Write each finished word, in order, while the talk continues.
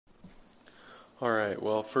All right,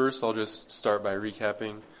 well, first I'll just start by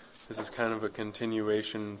recapping. This is kind of a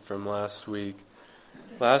continuation from last week.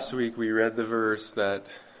 Last week we read the verse that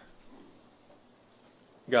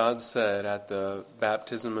God said at the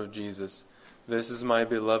baptism of Jesus, "This is my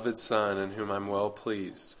beloved Son in whom I'm well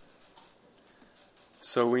pleased."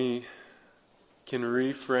 So we can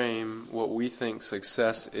reframe what we think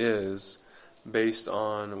success is based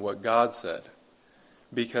on what God said.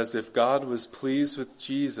 Because if God was pleased with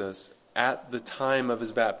Jesus at the time of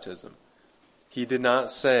his baptism, He did not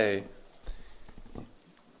say,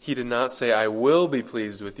 I will be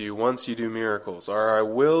pleased with you once you do miracles, or I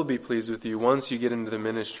will be pleased with you once you get into the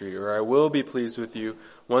ministry, or I will be pleased with you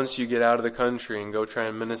once you get out of the country and go try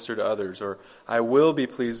and minister to others, or I will be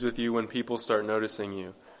pleased with you when people start noticing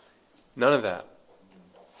you. None of that.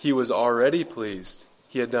 He was already pleased.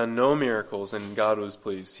 He had done no miracles and God was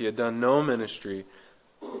pleased. He had done no ministry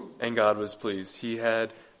and God was pleased. He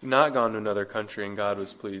had not gone to another country and God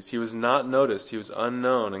was pleased. He was not noticed. He was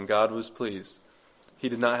unknown and God was pleased. He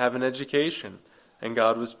did not have an education and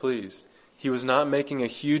God was pleased. He was not making a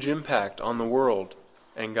huge impact on the world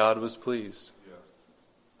and God was pleased. Yeah.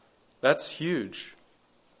 That's huge.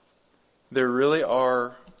 There really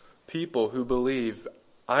are people who believe,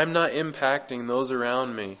 I'm not impacting those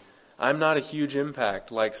around me. I'm not a huge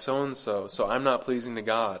impact like so-and-so, so I'm not pleasing to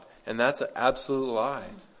God. And that's an absolute lie.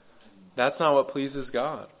 That's not what pleases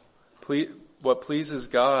God. What pleases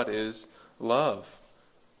God is love.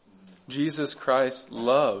 Jesus Christ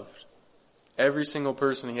loved every single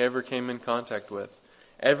person he ever came in contact with.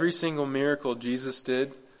 Every single miracle Jesus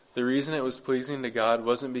did, the reason it was pleasing to God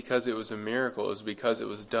wasn't because it was a miracle, it was because it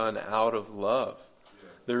was done out of love.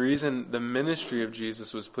 The reason the ministry of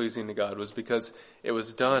Jesus was pleasing to God was because it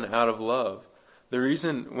was done out of love. The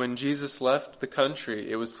reason when Jesus left the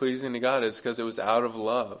country it was pleasing to God is because it was out of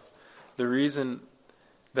love. The reason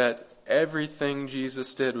that everything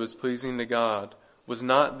Jesus did was pleasing to God was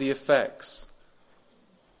not the effects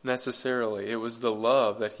necessarily. It was the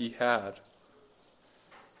love that he had.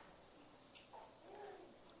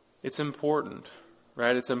 It's important,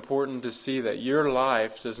 right? It's important to see that your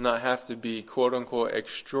life does not have to be quote-unquote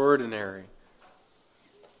extraordinary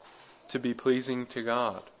to be pleasing to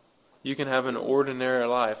God. You can have an ordinary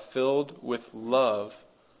life filled with love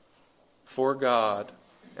for God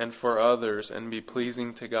and for others and be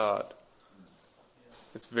pleasing to God.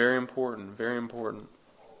 It's very important, very important.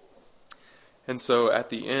 And so at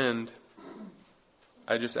the end,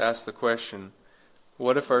 I just asked the question,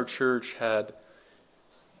 what if our church had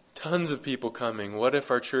tons of people coming? What if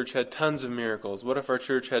our church had tons of miracles? What if our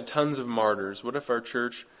church had tons of martyrs? What if our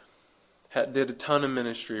church did a ton of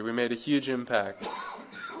ministry? We made a huge impact.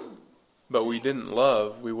 But we didn't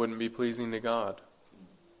love, we wouldn't be pleasing to God.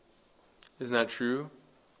 Isn't that true?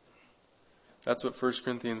 That's what 1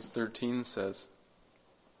 Corinthians 13 says.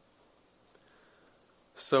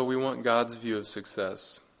 So we want God's view of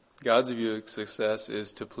success. God's view of success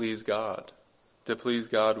is to please God. To please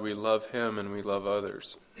God, we love Him and we love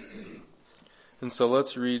others. And so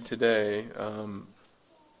let's read today 1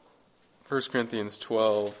 Corinthians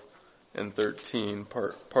 12 and 13,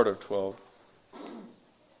 part of 12.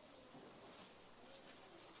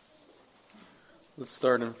 Let's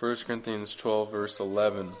start in 1 Corinthians 12, verse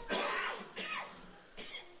 11.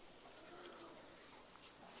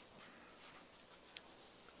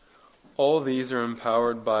 All these are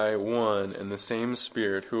empowered by one and the same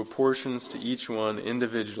Spirit, who apportions to each one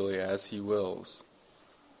individually as He wills.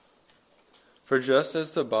 For just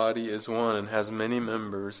as the body is one and has many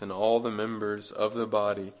members, and all the members of the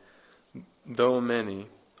body, though many,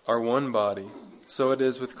 are one body, so it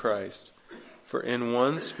is with Christ. For in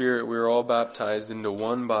one Spirit we are all baptized into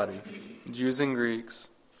one body, Jews and Greeks,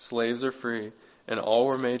 slaves or free, and all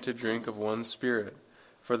were made to drink of one Spirit.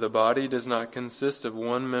 For the body does not consist of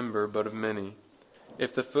one member, but of many.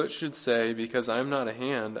 If the foot should say, because I am not a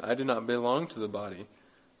hand, I do not belong to the body,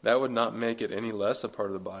 that would not make it any less a part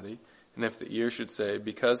of the body. And if the ear should say,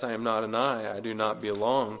 because I am not an eye, I do not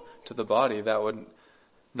belong to the body, that would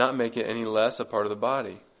not make it any less a part of the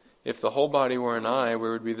body. If the whole body were an eye,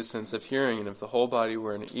 where would be the sense of hearing? And if the whole body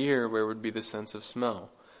were an ear, where would be the sense of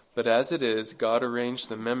smell? But as it is, God arranged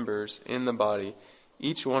the members in the body,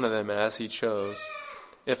 each one of them as He chose.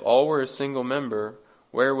 If all were a single member,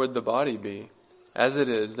 where would the body be? As it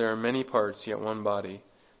is, there are many parts, yet one body.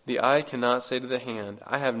 The eye cannot say to the hand,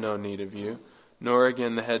 I have no need of you, nor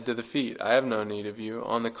again the head to the feet, I have no need of you.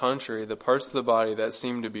 On the contrary, the parts of the body that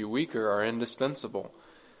seem to be weaker are indispensable.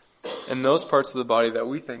 And those parts of the body that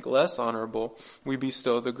we think less honorable, we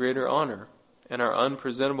bestow the greater honor, and our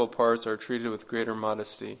unpresentable parts are treated with greater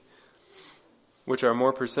modesty, which our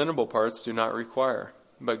more presentable parts do not require.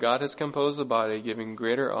 But God has composed the body, giving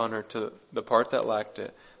greater honor to the part that lacked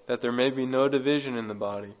it, that there may be no division in the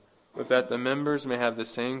body, but that the members may have the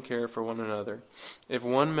same care for one another. If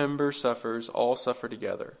one member suffers, all suffer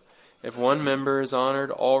together. If one member is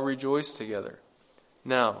honored, all rejoice together.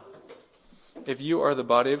 Now, if you are the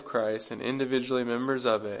body of Christ and individually members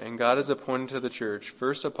of it, and God has appointed to the church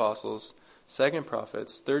first apostles, second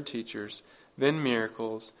prophets, third teachers, then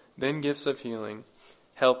miracles, then gifts of healing,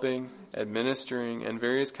 helping, administering, and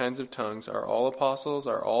various kinds of tongues, are all apostles,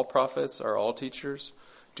 are all prophets, are all teachers?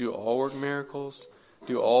 Do all work miracles?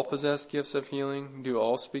 Do all possess gifts of healing? Do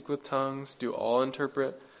all speak with tongues? Do all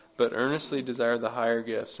interpret? But earnestly desire the higher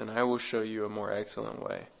gifts, and I will show you a more excellent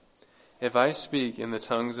way. If I speak in the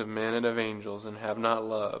tongues of men and of angels and have not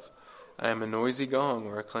love, I am a noisy gong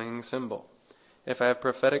or a clanging cymbal. If I have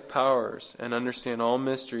prophetic powers and understand all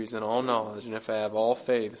mysteries and all knowledge, and if I have all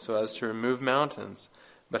faith so as to remove mountains,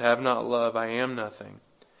 but have not love, I am nothing.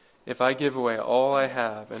 If I give away all I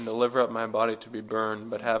have and deliver up my body to be burned,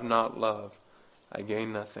 but have not love, I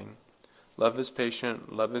gain nothing. Love is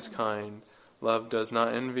patient, love is kind. Love does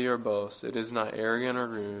not envy or boast. It is not arrogant or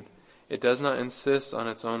rude. It does not insist on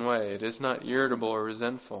its own way. It is not irritable or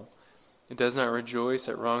resentful. It does not rejoice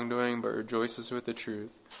at wrongdoing, but rejoices with the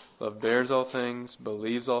truth. Love bears all things,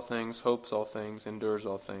 believes all things, hopes all things, endures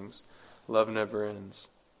all things. Love never ends.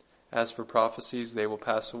 As for prophecies, they will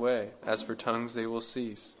pass away. As for tongues, they will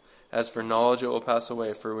cease. As for knowledge, it will pass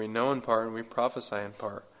away. For we know in part and we prophesy in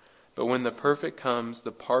part. But when the perfect comes,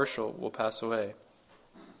 the partial will pass away.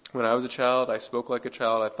 When I was a child, I spoke like a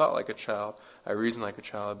child, I thought like a child, I reasoned like a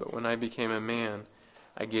child. But when I became a man,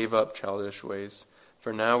 I gave up childish ways.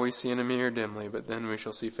 For now we see in a mirror dimly, but then we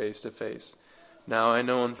shall see face to face. Now I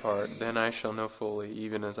know in part, then I shall know fully,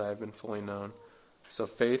 even as I have been fully known. So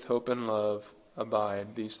faith, hope, and love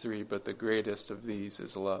abide, these three, but the greatest of these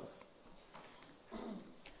is love.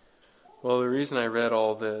 Well, the reason I read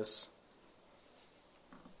all this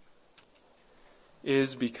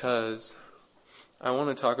is because I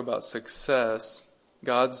want to talk about success,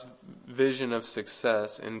 God's vision of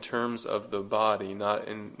success in terms of the body, not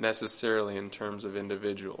necessarily in terms of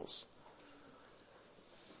individuals.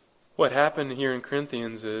 What happened here in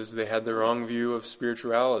Corinthians is they had the wrong view of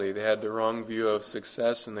spirituality. They had the wrong view of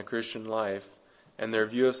success in the Christian life. And their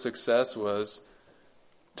view of success was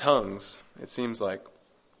tongues, it seems like.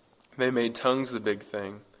 They made tongues the big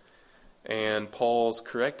thing. And Paul's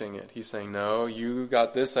correcting it. He's saying, no, you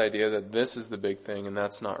got this idea that this is the big thing, and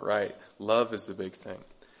that's not right. Love is the big thing.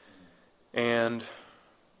 And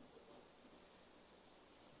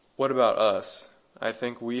what about us? I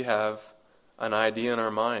think we have an idea in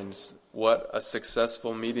our minds what a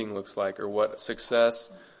successful meeting looks like, or what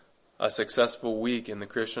a successful week in the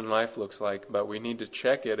Christian life looks like, but we need to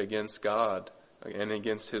check it against God and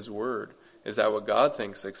against His Word. Is that what God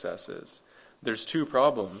thinks success is? There's two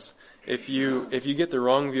problems. If you get the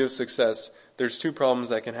wrong view of success, there's two problems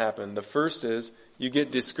that can happen. The first is you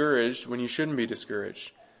get discouraged when you shouldn't be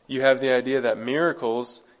discouraged. You have the idea that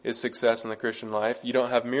miracles is success in the Christian life. You don't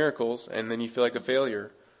have miracles, and then you feel like a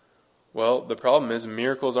failure. Well, the problem is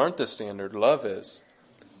miracles aren't the standard. Love is.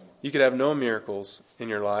 You could have no miracles in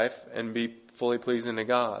your life and be fully pleasing to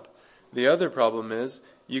God. The other problem is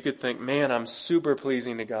you could think, man, I'm super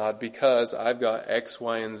pleasing to God because I've got X,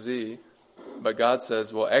 Y, and Z. But God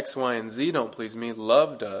says, well, X, Y, and Z don't please me.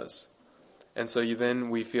 Love does. And so then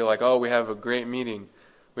we feel like, oh, we have a great meeting.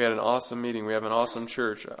 We had an awesome meeting. We have an awesome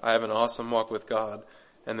church. I have an awesome walk with God.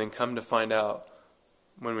 And then come to find out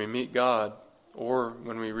when we meet God or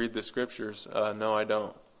when we read the scriptures, no, I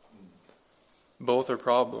don't. Both are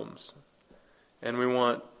problems. And we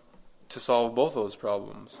want to solve both those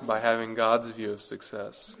problems by having God's view of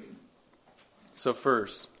success. So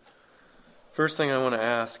first thing I want to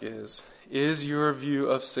ask is your view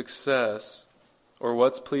of success, or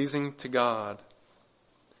what's pleasing to God,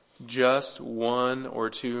 just one or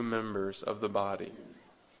two members of the body?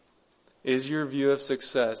 Is your view of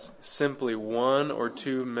success simply one or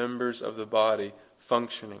two members of the body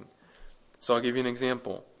functioning? So I'll give you an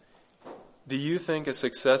example. Do you think a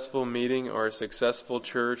successful meeting or a successful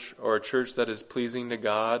church or a church that is pleasing to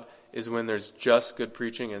God is when there's just good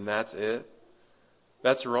preaching and that's it?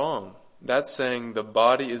 That's wrong. That's saying the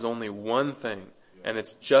body is only one thing and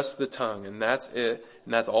it's just the tongue and that's it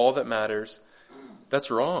and that's all that matters.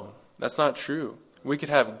 That's wrong. That's not true. We could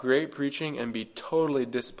have great preaching and be totally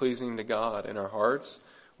displeasing to God in our hearts.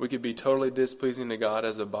 We could be totally displeasing to God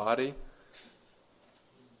as a body.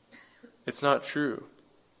 It's not true.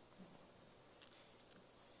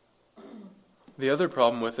 The other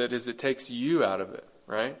problem with it is it takes you out of it,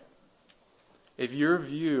 right? If your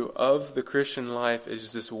view of the Christian life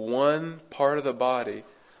is this one part of the body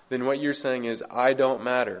then what you're saying is, I don't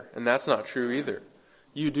matter. And that's not true either.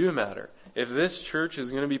 You do matter. If this church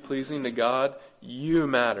is going to be pleasing to God, you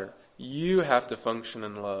matter. You have to function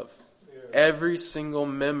in love. Every single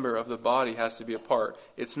member of the body has to be a part.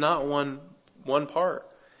 It's not one part.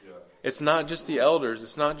 It's not just the elders.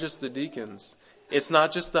 It's not just the deacons. It's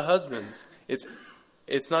not just the husbands.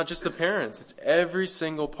 It's not just the parents. It's every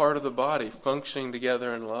single part of the body functioning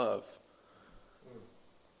together in love.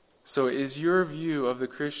 So is your view of the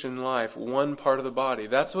Christian life one part of the body?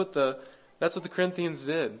 That's what the Corinthians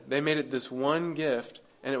did. They made it this one gift,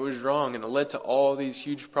 and it was wrong, and it led to all these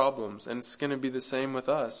huge problems. And it's going to be the same with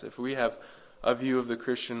us. If we have a view of the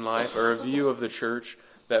Christian life or a view of the church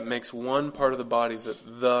that makes one part of the body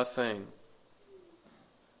the thing.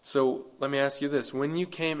 So let me ask you this. When you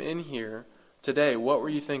came in here today, what were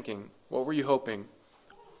you thinking? What were you hoping?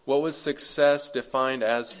 What was success defined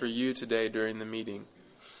as for you today during the meeting?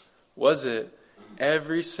 Was it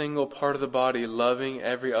every single part of the body loving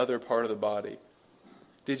every other part of the body?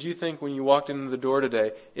 Did you think when you walked into the door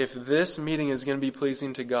today, if this meeting is going to be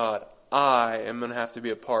pleasing to God, I am going to have to be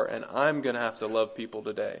a part and I'm going to have to love people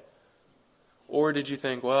today? Or did you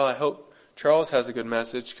think, well, I hope Charles has a good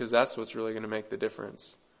message because that's what's really going to make the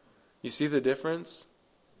difference? You see the difference?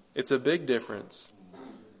 It's a big difference.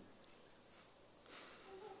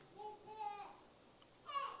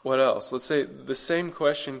 What else? Let's say the same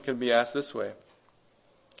question can be asked this way.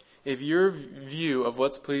 If your view of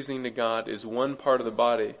what's pleasing to God is one part of the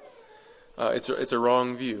body, it's a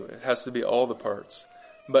wrong view. It has to be all the parts.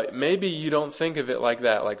 But maybe you don't think of it like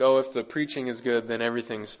that. Like, oh, if the preaching is good, then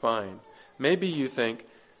everything's fine. Maybe you think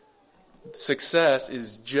success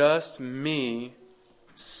is just me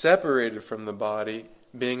separated from the body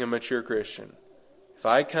being a mature Christian. If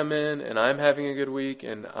I come in and I'm having a good week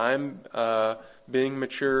and I'm being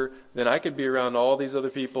mature, then I could be around all these other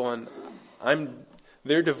people and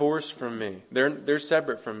they're divorced from me. They're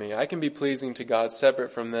separate from me. I can be pleasing to God separate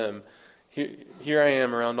from them. Here I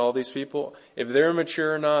am around all these people. If they're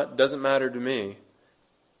mature or not, doesn't matter to me.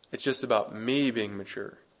 It's just about me being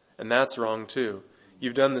mature. And that's wrong too.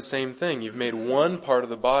 You've done the same thing. You've made one part of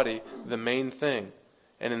the body the main thing.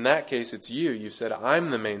 And in that case, it's you. You said,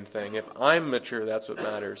 I'm the main thing. If I'm mature, that's what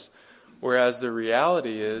matters. Whereas the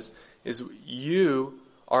reality is you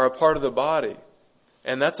are a part of the body.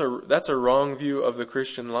 And that's a wrong view of the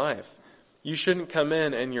Christian life. You shouldn't come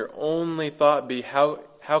in and your only thought be, how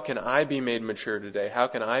can I be made mature today? How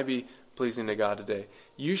can I be pleasing to God today?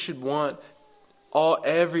 You should want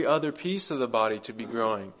every other piece of the body to be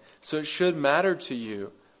growing. So it should matter to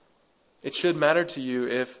you. It should matter to you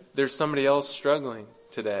if there's somebody else struggling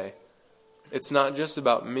today. It's not just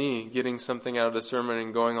about me getting something out of the sermon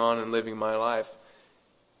and going on and living my life.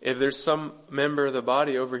 If there's some member of the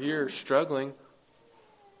body over here struggling,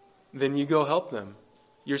 then you go help them.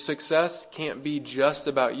 Your success can't be just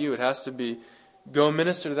about you. It has to be, go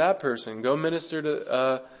minister to that person. Go minister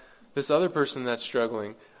to this other person that's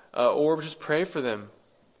struggling. Or just pray for them.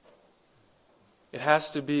 It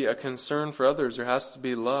has to be a concern for others. There has to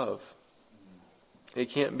be love. It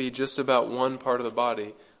can't be just about one part of the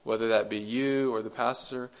body, whether that be you or the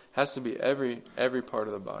pastor. It has to be every part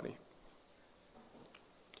of the body.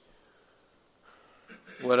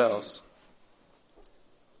 What else?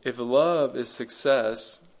 If love is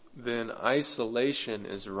success, then isolation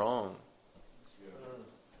is wrong.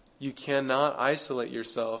 You cannot isolate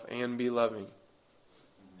yourself and be loving.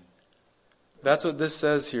 That's what this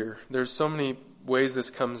says here. There's so many ways this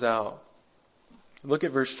comes out. Look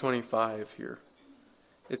at verse 25 here.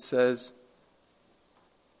 It says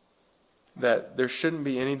that there shouldn't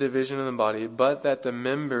be any division in the body, but that the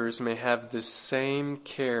members may have the same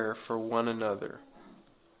care for one another.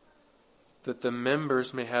 That the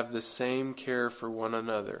members may have the same care for one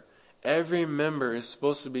another. Every member is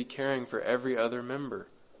supposed to be caring for every other member.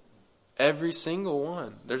 Every single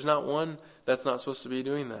one. There's not one that's not supposed to be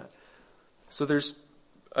doing that. So there's,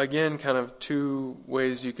 again, kind of two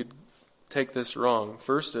ways you could take this wrong.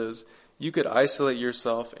 First is, you could isolate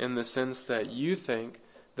yourself in the sense that you think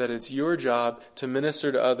that it's your job to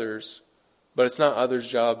minister to others, but it's not others'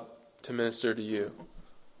 job to minister to you.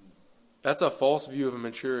 That's a false view of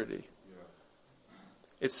maturity.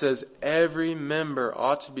 It says every member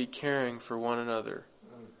ought to be caring for one another.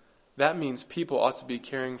 That means people ought to be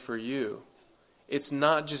caring for you. It's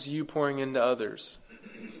not just you pouring into others.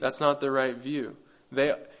 That's not the right view.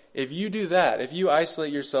 If you do that, if you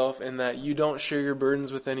isolate yourself in that you don't share your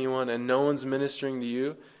burdens with anyone and no one's ministering to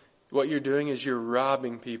you, what you're doing is you're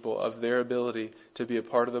robbing people of their ability to be a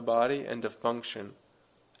part of the body and to function.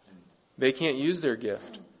 They can't use their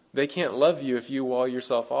gift. They can't love you if you wall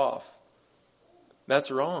yourself off.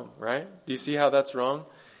 That's wrong, right? Do you see how that's wrong?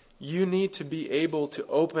 you need to be able to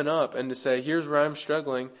open up and to say, here's where I'm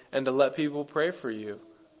struggling, and to let people pray for you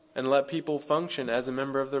and let people function as a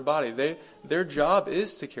member of their body. Their job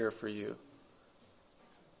is to care for you.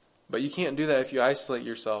 But you can't do that if you isolate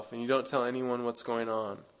yourself and you don't tell anyone what's going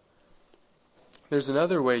on. There's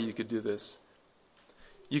another way you could do this.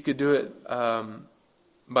 You could do it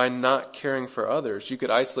by not caring for others. You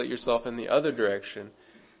could isolate yourself in the other direction.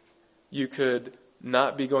 You could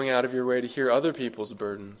not be going out of your way to hear other people's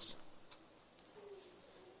burdens.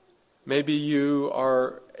 Maybe you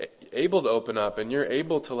are able to open up and you're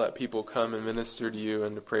able to let people come and minister to you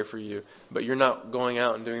and to pray for you, but you're not going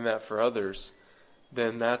out and doing that for others.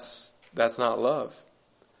 Then that's not love.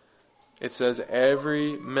 It says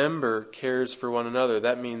every member cares for one another.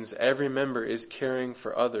 That means every member is caring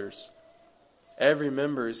for others. Every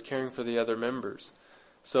member is caring for the other members.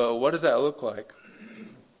 So what does that look like?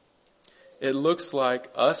 It looks like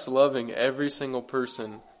us loving every single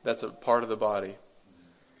person that's a part of the body.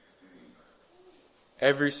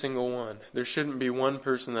 Every single one. There shouldn't be one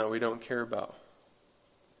person that we don't care about.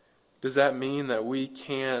 Does that mean that we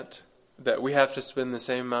have to spend the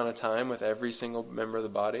same amount of time with every single member of the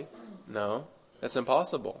body? No, that's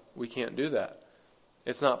impossible. We can't do that.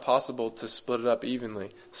 It's not possible to split it up evenly.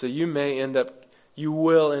 So you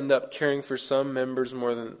will end up caring for some members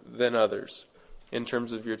more than others, in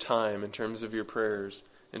terms of your time, in terms of your prayers,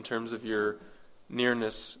 in terms of your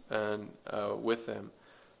nearness with them.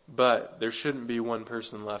 But there shouldn't be one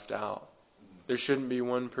person left out. There shouldn't be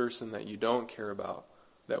one person that you don't care about,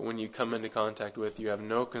 that when you come into contact with, you have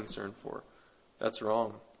no concern for. That's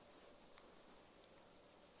wrong.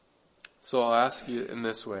 So I'll ask you in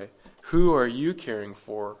this way. Who are you caring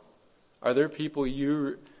for? Are there people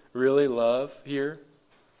you really love here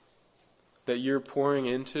that you're pouring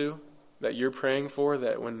into, that you're praying for,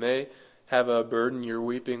 that when they have a burden, you're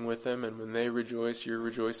weeping with them, and when they rejoice, you're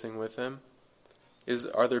rejoicing with them?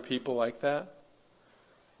 Are there people like that?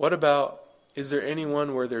 What about, is there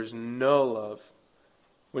anyone where there's no love?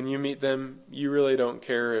 When you meet them, you really don't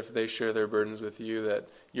care if they share their burdens with you, that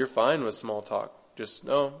you're fine with small talk. Just,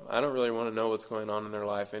 no, I don't really want to know what's going on in their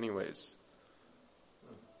life anyways.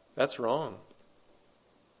 That's wrong.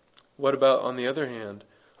 What about, on the other hand,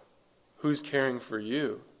 who's caring for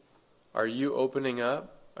you? Are you opening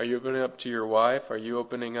up? Are you opening up to your wife? Are you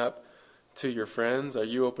opening up to your friends? Are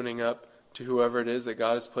you opening up to whoever it is that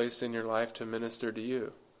God has placed in your life to minister to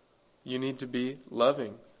you? You need to be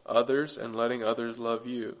loving others and letting others love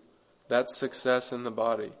you. That's success in the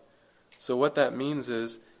body. So what that means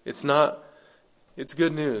is, it's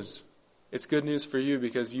good news. It's good news for you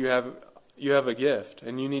because you have a gift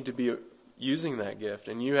and you need to be using that gift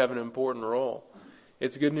and you have an important role.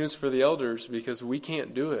 It's good news for the elders because we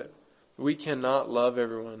can't do it. We cannot love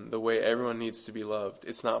everyone the way everyone needs to be loved.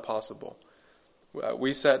 It's not possible.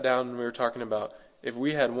 We sat down and we were talking about if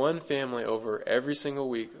we had one family over every single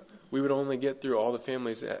week, we would only get through all the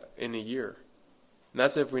families in a year. And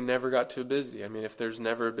that's if we never got too busy. I mean, if there's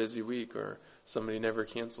never a busy week or somebody never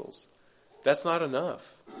cancels. That's not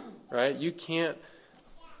enough, right? You can't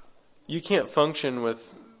function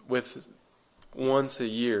with once a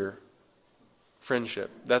year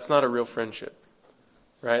friendship. That's not a real friendship,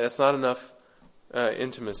 right? That's not enough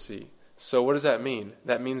intimacy. So what does that mean?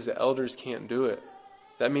 That means the elders can't do it.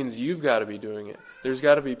 That means you've got to be doing it. There's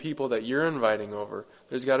got to be people that you're inviting over.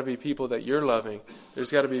 There's got to be people that you're loving.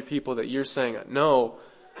 There's got to be people that you're saying, no,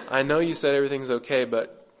 I know you said everything's okay,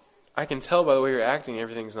 but I can tell by the way you're acting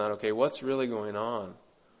everything's not okay. What's really going on?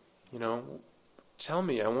 Tell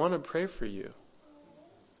me. I want to pray for you.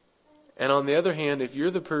 And on the other hand, if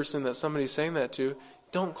you're the person that somebody's saying that to,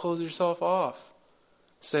 don't close yourself off.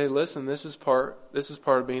 Say, listen, this is part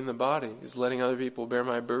of being the body, is letting other people bear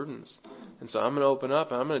my burdens. And so I'm going to open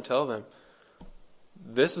up and I'm going to tell them,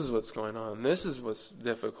 this is what's going on. This is what's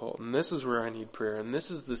difficult. And this is where I need prayer. And this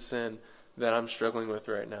is the sin that I'm struggling with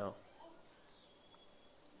right now.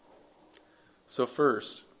 So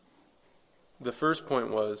the first point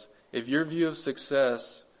was, if your view of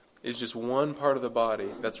success is just one part of the body,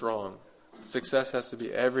 that's wrong. Success has to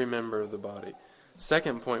be every member of the body.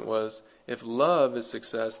 Second point was, if love is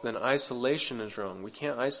success, then isolation is wrong. We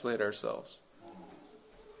can't isolate ourselves.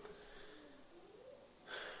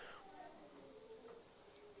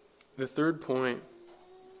 The third point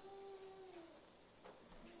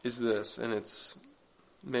is this, and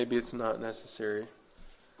maybe it's not necessary,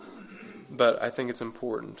 but I think it's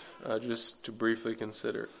important just to briefly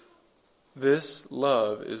consider. This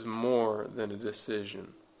love is more than a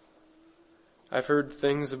decision. I've heard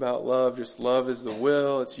things about love, just love is the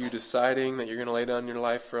will, it's you deciding that you're going to lay down your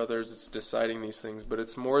life for others, it's deciding these things, but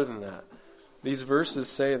it's more than that. These verses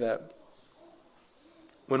say that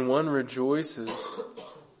when one rejoices,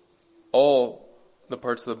 all the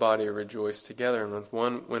parts of the body rejoice together. And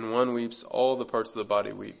when one weeps, all the parts of the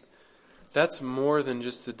body weep. That's more than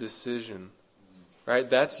just a decision, right?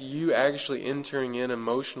 That's you actually entering in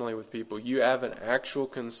emotionally with people. You have an actual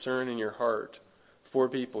concern in your heart for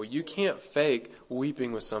people. You can't fake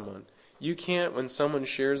weeping with someone. You can't, when someone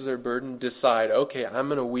shares their burden, decide, okay, I'm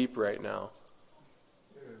going to weep right now.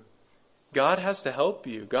 God has to help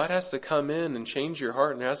you. God has to come in and change your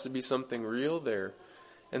heart, and there has to be something real there.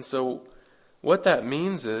 And so what that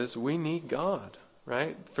means is we need God,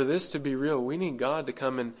 right? For this to be real, we need God to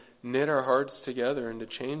come and knit our hearts together and to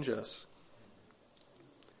change us.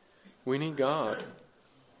 We need God.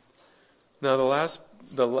 Now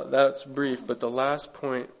that's brief, but the last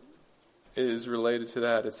point is related to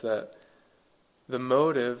that. It's that the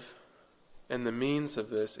motive and the means of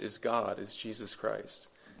this is God, is Jesus Christ.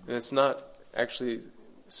 And it's not actually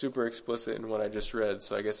super explicit in what I just read,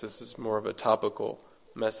 so I guess this is more of a topical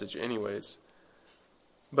message anyways.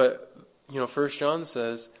 But, 1 John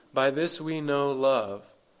says, by this we know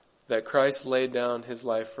love, that Christ laid down his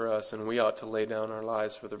life for us, and we ought to lay down our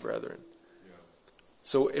lives for the brethren. Yeah.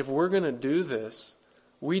 So if we're going to do this,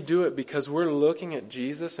 we do it because we're looking at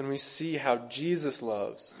Jesus and we see how Jesus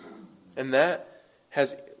loves. And that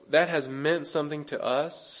has meant something to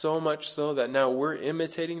us, so much so that now we're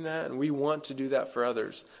imitating that and we want to do that for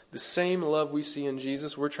others. The same love we see in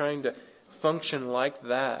Jesus, we're trying to function like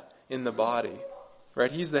that in the body.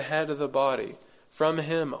 Right? He's the head of the body. From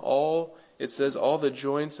him, it says all the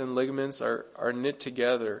joints and ligaments are knit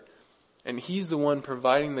together. And he's the one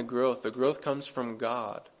providing the growth. The growth comes from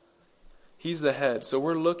God. He's the head. So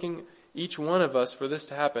we're looking, each one of us, for this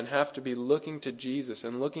to happen, have to be looking to Jesus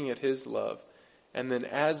and looking at his love. And then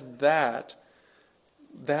as that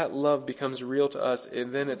love becomes real to us,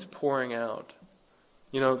 and then it's pouring out.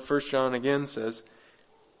 1 John again says,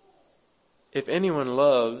 if anyone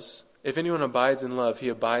abides in love, he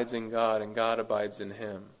abides in God, and God abides in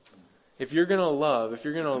him. If you're going to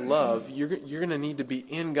love, you're going to need to be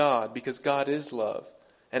in God, because God is love.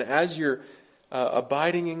 And as you're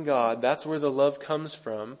abiding in God, that's where the love comes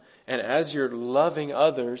from. And as you're loving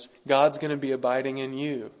others, God's going to be abiding in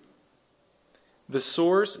you. The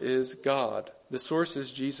source is God. The source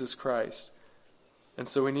is Jesus Christ. And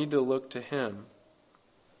so we need to look to him.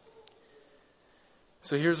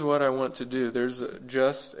 So here's what I want to do. There's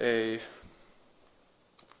this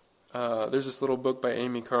little book by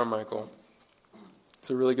Amy Carmichael. It's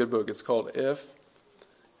a really good book. It's called If.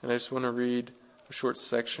 And I just want to read a short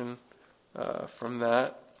section from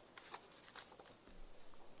that.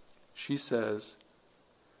 She says,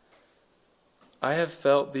 I have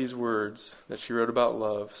felt these words that she wrote about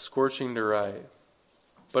love, scorching to write.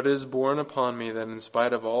 But it is borne upon me that in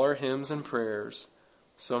spite of all our hymns and prayers,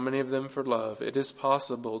 so many of them for love, it is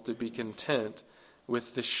possible to be content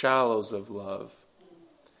with the shallows of love,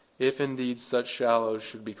 if indeed such shallows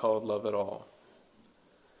should be called love at all.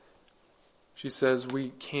 She says we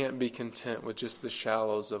can't be content with just the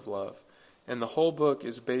shallows of love. And the whole book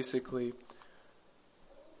is basically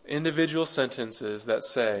individual sentences that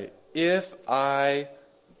say, if I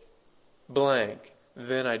blank,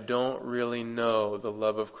 then I don't really know the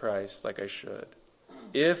love of Christ like I should.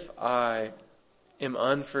 If I am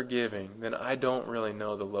unforgiving, then I don't really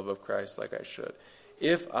know the love of Christ like I should.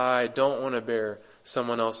 If I don't want to bear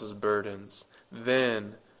someone else's burdens,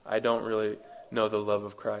 then I don't really know the love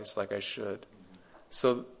of Christ like I should.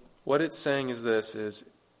 So what it's saying is this, is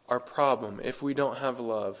our problem, if we don't have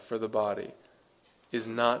love for the body, is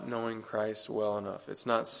not knowing Christ well enough. It's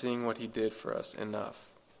not seeing what he did for us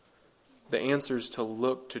enough. The answer is to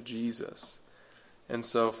look to Jesus. And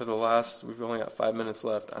so we've only got 5 minutes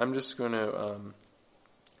left. I'm just going to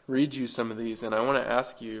read you some of these, and I want to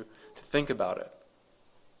ask you to think about it.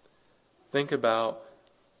 Think about,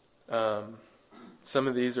 some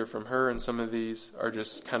of these are from her and some of these are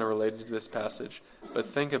just kind of related to this passage. But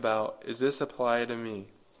think about, does this apply to me?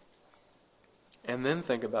 And then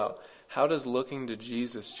think about, how does looking to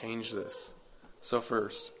Jesus change this? So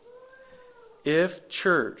first, if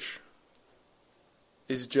church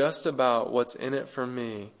is just about what's in it for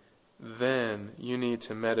me, then you need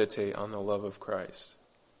to meditate on the love of Christ.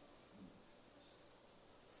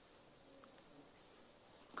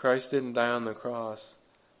 Christ didn't die on the cross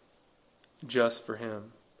just for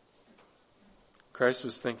him. Christ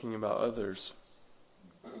was thinking about others.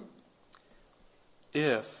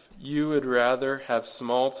 If you would rather have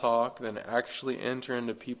small talk than actually enter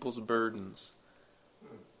into people's burdens,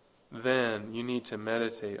 then you need to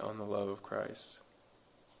meditate on the love of Christ.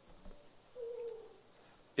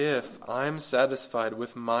 If I'm satisfied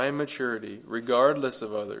with my maturity, regardless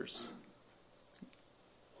of others,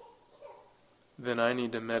 then I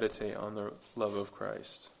need to meditate on the love of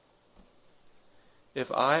Christ.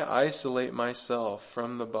 If I isolate myself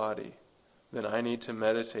from the body, then I need to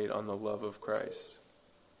meditate on the love of Christ.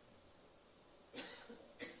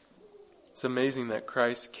 It's amazing that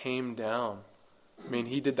Christ came down. I mean,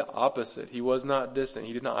 he did the opposite. He was not distant.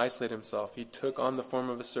 He did not isolate himself. He took on the form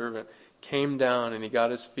of a servant, came down, and he got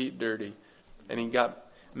his feet dirty. And he got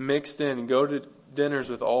mixed in and go to dinners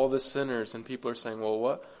with all the sinners. And people are saying,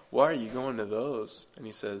 well, why are you going to those? And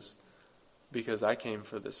he says, because I came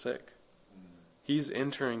for the sick. He's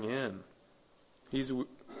entering in.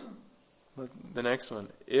 The next one.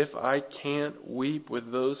 If I can't weep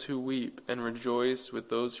with those who weep and rejoice with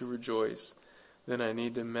those who rejoice, then I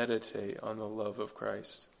need to meditate on the love of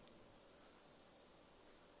Christ.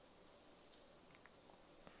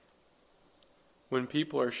 When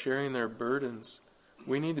people are sharing their burdens,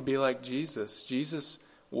 we need to be like Jesus. Jesus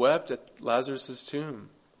wept at Lazarus' tomb.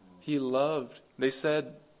 He loved. They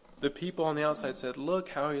said, the people on the outside said, look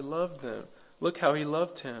how he loved them. Look how he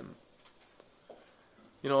loved him.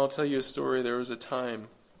 You know, I'll tell you a story. There was a time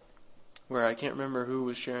where I can't remember who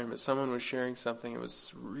was sharing, but someone was sharing something. It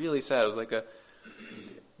was really sad. It was like a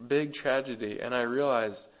big tragedy. And I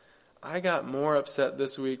realized I got more upset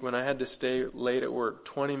this week when I had to stay late at work,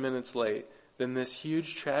 20 minutes late, than this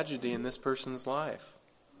huge tragedy in this person's life.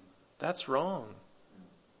 That's wrong.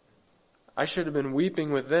 I should have been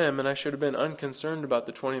weeping with them, and I should have been unconcerned about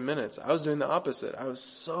the 20 minutes. I was doing the opposite. I was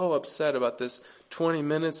so upset about this 20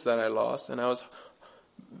 minutes that I lost, and I was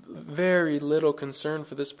very little concern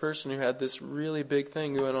for this person who had this really big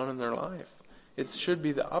thing going on in their life. It should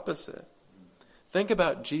be the opposite. Think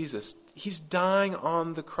about Jesus. He's dying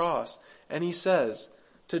on the cross, and he says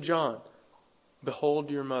to John, behold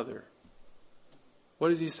your mother.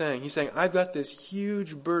 What is he saying? He's saying, I've got this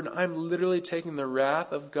huge burden. I'm literally taking the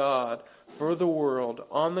wrath of God for the world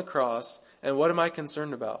on the cross, and what am I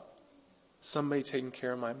concerned about? Somebody taking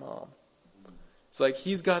care of my mom. It's like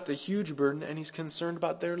he's got the huge burden and he's concerned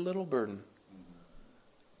about their little burden.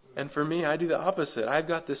 And for me, I do the opposite. I've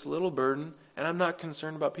got this little burden and I'm not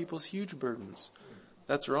concerned about people's huge burdens.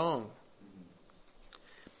 That's wrong.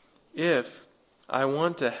 If I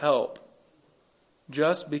want to help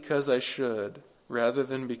just because I should rather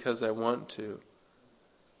than because I want to,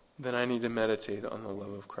 then I need to meditate on the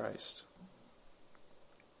love of Christ.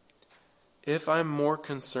 If I'm more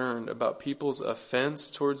concerned about people's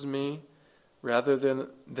offense towards me rather than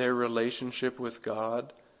their relationship with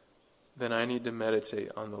God, then I need to meditate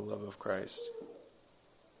on the love of Christ.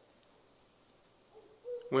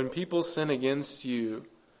 When people sin against you,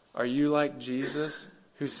 are you like Jesus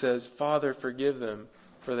who says, Father, forgive them,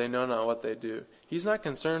 for they know not what they do? He's not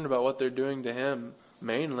concerned about what they're doing to him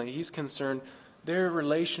mainly. He's concerned their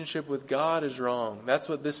relationship with God is wrong. That's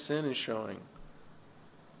what this sin is showing.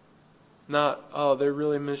 Not, oh, they're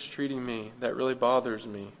really mistreating me. That really bothers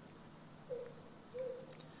me.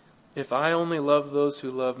 If I only love those who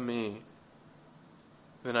love me,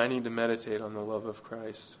 then I need to meditate on the love of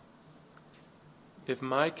Christ. If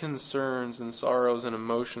my concerns and sorrows and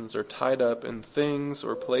emotions are tied up in things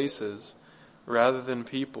or places rather than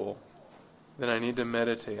people, then I need to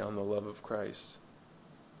meditate on the love of Christ.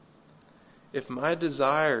 If my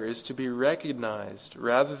desire is to be recognized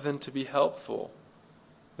rather than to be helpful,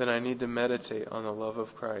 then I need to meditate on the love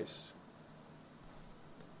of Christ.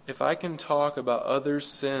 If I can talk about others'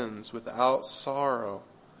 sins without sorrow,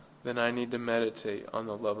 then I need to meditate on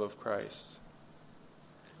the love of Christ.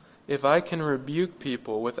 If I can rebuke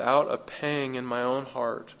people without a pang in my own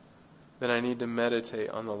heart, then I need to meditate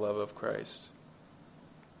on the love of Christ.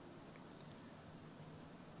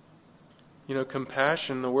 You know,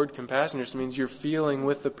 compassion, the word compassion just means you're feeling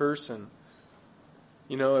with the person.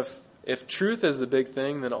 You know, if truth is the big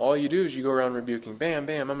thing, then all you do is you go around rebuking. Bam,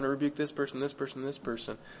 bam, I'm going to rebuke this person, this person, this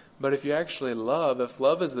person. But if you actually love, if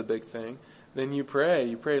love is the big thing, then you pray.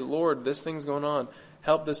 You pray, Lord, this thing's going on.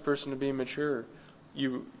 Help this person to be mature.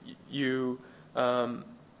 You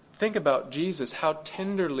think about Jesus, how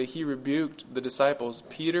tenderly he rebuked the disciples.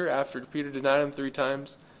 Peter, after Peter denied him 3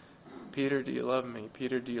 times, Peter, do you love me?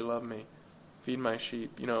 Peter, do you love me? Feed my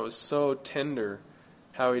sheep. You know, it was so tender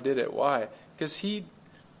how he did it. Why? Because he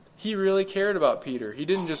really cared about Peter. He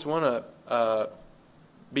didn't just want to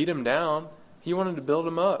beat him down. He wanted to build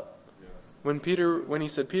him up. Yeah. When he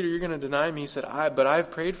said, Peter, you're going to deny me, he said, but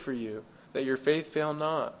I've prayed for you, that your faith fail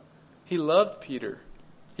not. He loved Peter.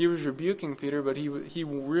 He was rebuking Peter, but he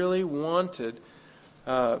really wanted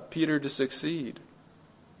Peter to succeed.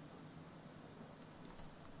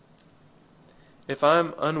 If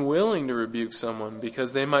I'm unwilling to rebuke someone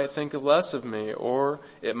because they might think less of me or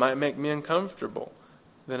it might make me uncomfortable,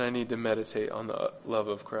 then I need to meditate on the love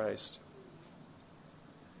of Christ.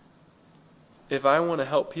 If I want to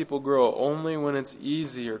help people grow only when it's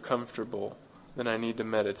easy or comfortable, then I need to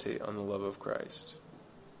meditate on the love of Christ.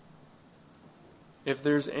 If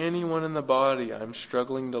there's anyone in the body I'm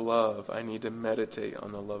struggling to love, I need to meditate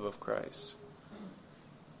on the love of Christ.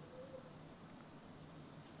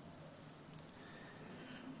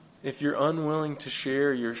 If you're unwilling to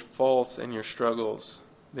share your faults and your struggles,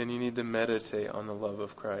 then you need to meditate on the love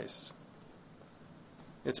of Christ.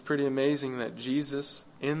 It's pretty amazing that Jesus,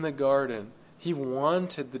 in the garden, he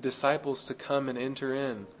wanted the disciples to come and enter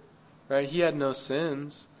in. Right? He had no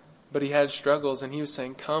sins, but he had struggles, and he was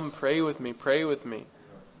saying, come, pray with me, pray with me.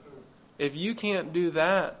 If you can't do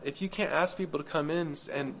that, if you can't ask people to come in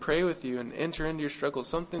and pray with you and enter into your struggles,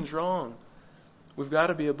 something's wrong. We've got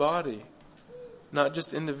to be a body, not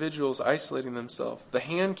just individuals isolating themselves. The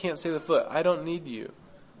hand can't say to the foot, I don't need you.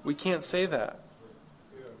 We can't say that.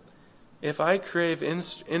 If I crave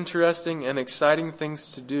interesting and exciting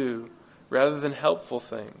things to do rather than helpful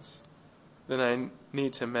things, then I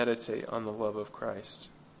need to meditate on the love of Christ.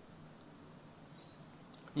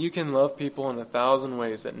 You can love people in 1,000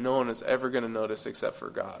 ways that no one is ever going to notice except for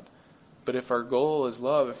God. But if our goal is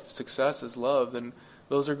love, if success is love, then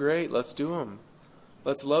those are great. Let's do them.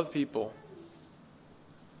 Let's love people.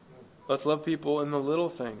 Let's love people in the little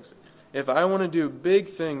things. If I want to do big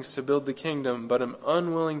things to build the kingdom, but am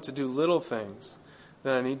unwilling to do little things,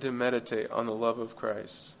 then I need to meditate on the love of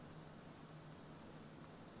Christ.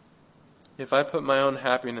 If I put my own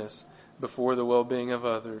happiness before the well-being of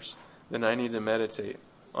others, then I need to meditate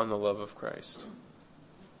on the love of Christ.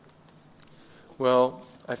 Well,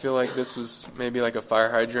 I feel like this was maybe like a fire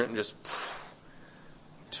hydrant and just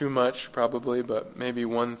too much probably, but maybe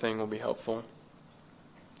one thing will be helpful.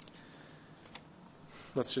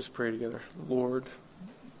 Let's just pray together. Lord,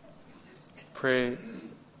 we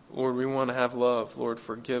want to have love. Lord,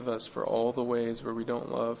 forgive us for all the ways where we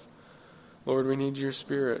don't love. Lord, we need your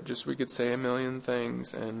Spirit. We could say a million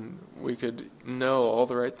things and we could know all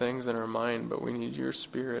the right things in our mind, but we need your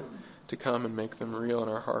Spirit to come and make them real in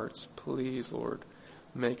our hearts. Please, Lord,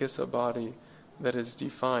 make us a body that is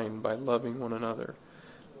defined by loving one another.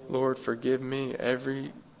 Lord, forgive me,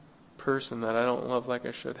 every person that I don't love like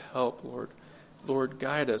I should. Help, Lord. Lord,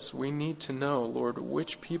 guide us. We need to know, Lord,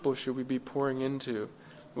 which people should we be pouring into.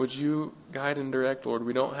 Would you guide and direct, Lord?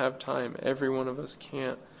 We don't have time. Every one of us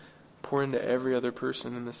can't pour into every other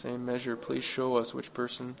person in the same measure. Please show us which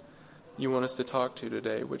person you want us to talk to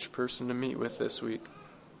today, which person to meet with this week.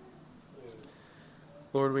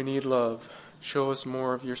 Lord, we need love. Show us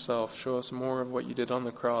more of yourself. Show us more of what you did on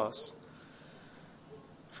the cross.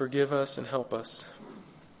 Forgive us and help us.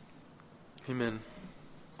 Amen.